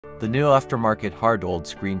The new aftermarket hard OLED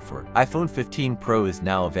screen for iPhone 15 Pro is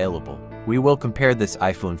now available. We will compare this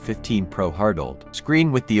iPhone 15 Pro hard OLED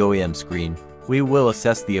screen with the OEM screen. We will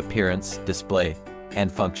assess the appearance, display,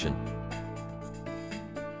 and function.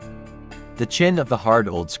 The chin of the hard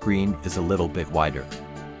OLED screen is a little bit wider.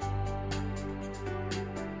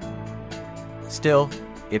 Still,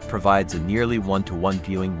 it provides a nearly 1:1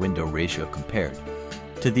 viewing window ratio compared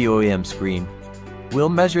to the OEM screen. We'll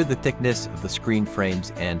measure the thickness of the screen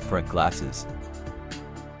frames and front glasses.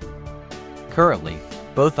 Currently,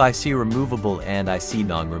 both IC removable and IC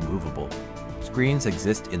non-removable screens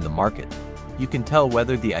exist in the market. You can tell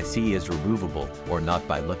whether the IC is removable or not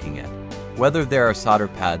by looking at whether there are solder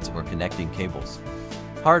pads or connecting cables.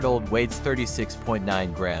 Hard OLED weighs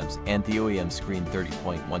 36.9 grams and the OEM screen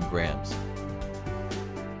 30.1 grams.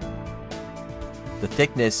 The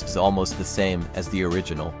thickness is almost the same as the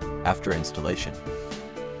original after installation.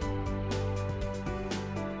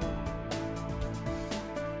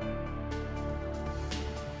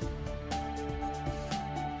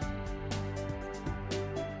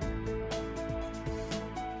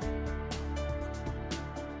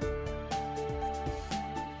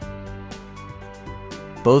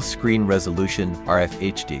 Both screen resolution are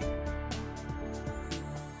FHD.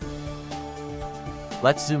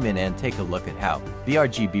 Let's zoom in and take a look at how the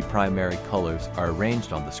RGB primary colors are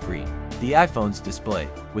arranged on the screen. The iPhone's display,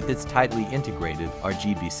 with its tightly integrated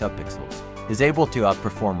RGB subpixels, is able to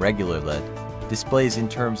outperform regular LED displays in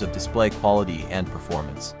terms of display quality and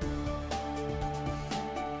performance.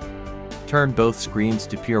 Turn both screens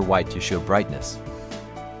to pure white to show brightness.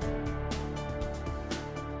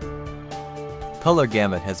 Color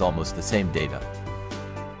gamut has almost the same data.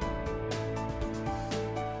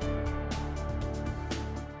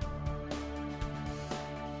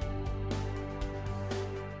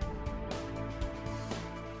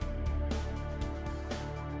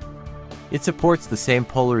 It supports the same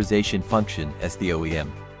polarization function as the OEM.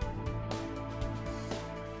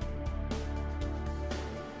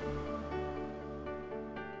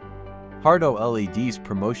 Hard OLED's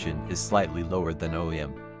promotion is slightly lower than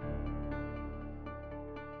OEM.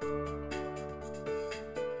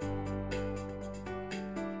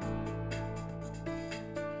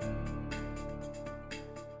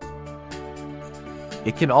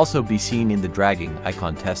 It can also be seen in the dragging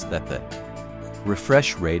icon test that the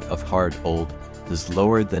refresh rate of hard OLED is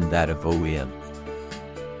lower than that of OEM.